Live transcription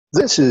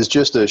This is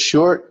just a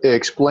short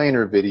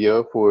explainer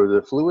video for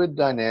the Fluid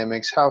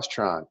Dynamics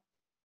Housetron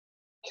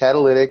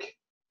catalytic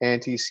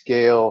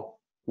anti-scale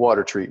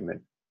water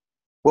treatment.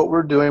 What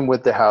we're doing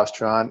with the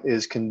Housetron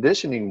is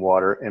conditioning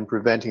water and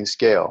preventing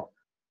scale.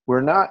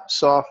 We're not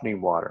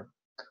softening water.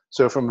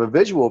 So from a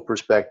visual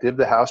perspective,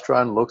 the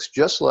Housetron looks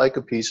just like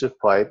a piece of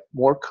pipe,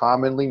 more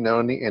commonly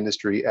known in the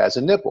industry as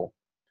a nipple.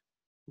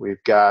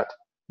 We've got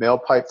male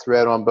pipe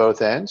thread on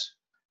both ends,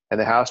 and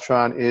the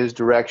Housetron is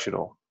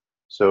directional.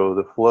 So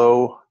the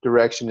flow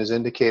direction is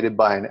indicated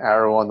by an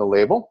arrow on the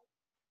label.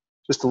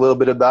 Just a little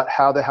bit about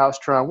how the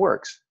Housetron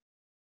works.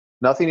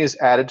 Nothing is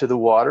added to the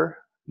water,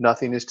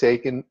 nothing is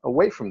taken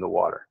away from the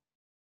water.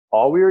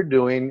 All we are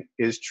doing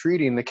is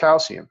treating the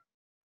calcium.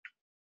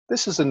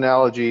 This is an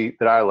analogy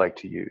that I like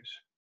to use.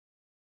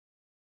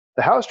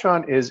 The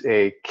Housetron is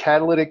a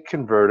catalytic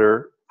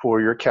converter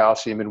for your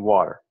calcium in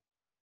water.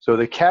 So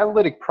the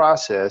catalytic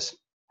process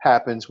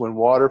happens when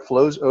water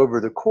flows over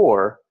the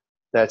core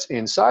that's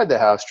inside the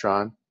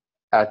Housetron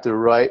at the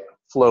right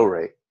flow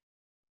rate.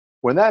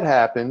 When that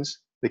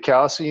happens, the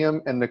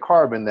calcium and the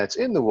carbon that's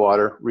in the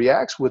water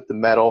reacts with the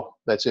metal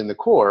that's in the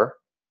core,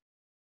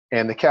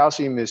 and the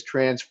calcium is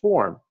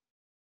transformed.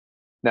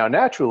 Now,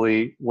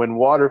 naturally, when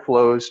water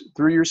flows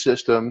through your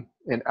system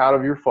and out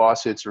of your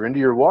faucets or into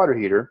your water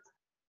heater,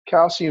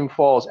 calcium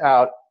falls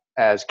out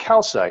as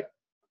calcite.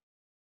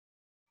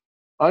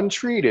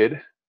 Untreated,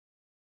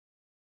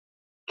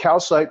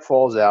 calcite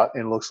falls out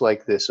and looks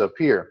like this up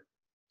here.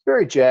 It's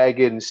very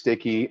jagged and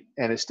sticky,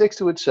 and it sticks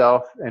to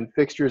itself and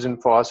fixtures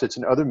and faucets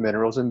and other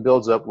minerals and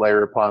builds up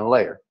layer upon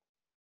layer.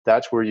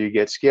 That's where you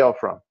get scale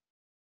from.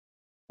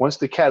 Once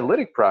the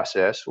catalytic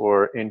process,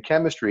 or in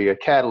chemistry, a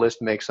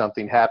catalyst makes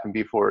something happen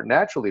before it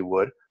naturally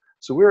would,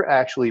 so we're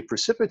actually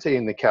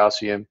precipitating the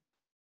calcium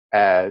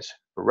as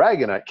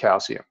aragonite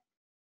calcium.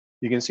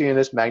 You can see in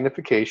this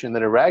magnification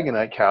that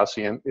aragonite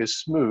calcium is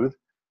smooth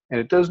and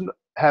it doesn't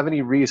have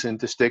any reason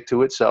to stick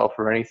to itself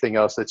or anything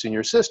else that's in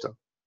your system.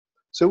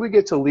 So we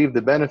get to leave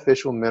the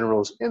beneficial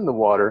minerals in the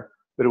water,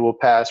 but it will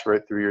pass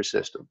right through your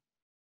system.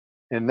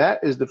 And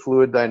that is the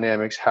Fluid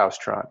Dynamics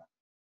Housetron.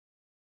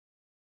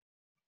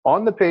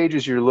 On the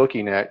pages you're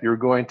looking at, you're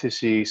going to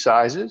see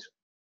sizes.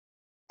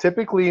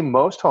 Typically,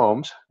 most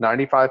homes,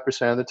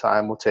 95% of the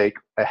time, will take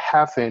a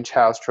 1/2 inch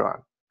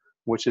Housetron,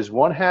 which is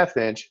 1/2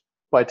 inch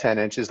by 10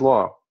 inches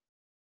long.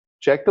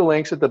 Check the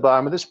links at the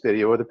bottom of this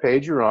video or the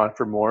page you're on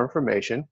for more information.